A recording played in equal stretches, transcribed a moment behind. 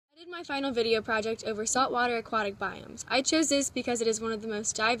I did my final video project over saltwater aquatic biomes. I chose this because it is one of the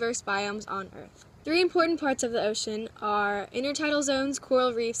most diverse biomes on Earth. Three important parts of the ocean are intertidal zones,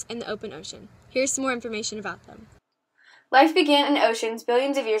 coral reefs, and the open ocean. Here's some more information about them. Life began in oceans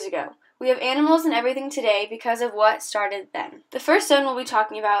billions of years ago. We have animals and everything today because of what started then. The first zone we'll be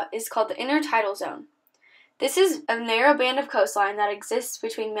talking about is called the intertidal zone. This is a narrow band of coastline that exists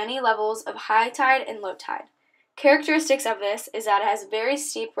between many levels of high tide and low tide. Characteristics of this is that it has very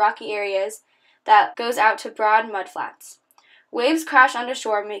steep rocky areas that goes out to broad mudflats. Waves crash onto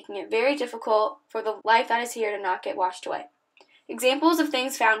shore, making it very difficult for the life that is here to not get washed away. Examples of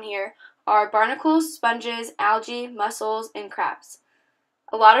things found here are barnacles, sponges, algae, mussels, and crabs.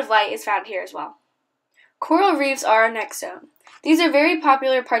 A lot of light is found here as well. Coral reefs are our next zone. These are very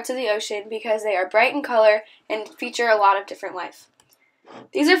popular parts of the ocean because they are bright in color and feature a lot of different life.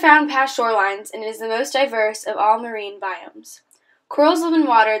 These are found past shorelines and is the most diverse of all marine biomes. Corals live in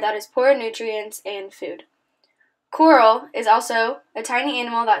water that is poor in nutrients and food. Coral is also a tiny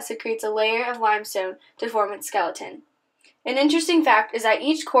animal that secretes a layer of limestone to form its skeleton. An interesting fact is that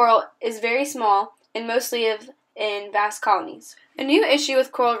each coral is very small and mostly live in vast colonies. A new issue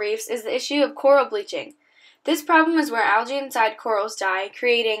with coral reefs is the issue of coral bleaching. This problem is where algae inside corals die,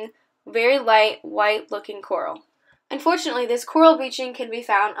 creating very light, white-looking coral. Unfortunately, this coral bleaching can be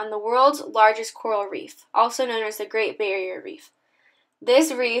found on the world's largest coral reef, also known as the Great Barrier Reef.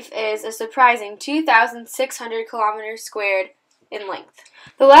 This reef is a surprising 2,600 kilometers squared in length.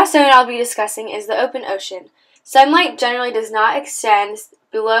 The last zone I'll be discussing is the open ocean. Sunlight generally does not extend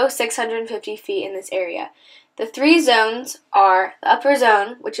below 650 feet in this area. The three zones are the upper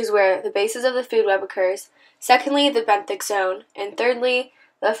zone, which is where the basis of the food web occurs, secondly, the benthic zone, and thirdly,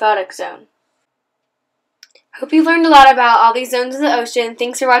 the photic zone. Hope you learned a lot about all these zones of the ocean.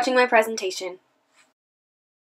 Thanks for watching my presentation.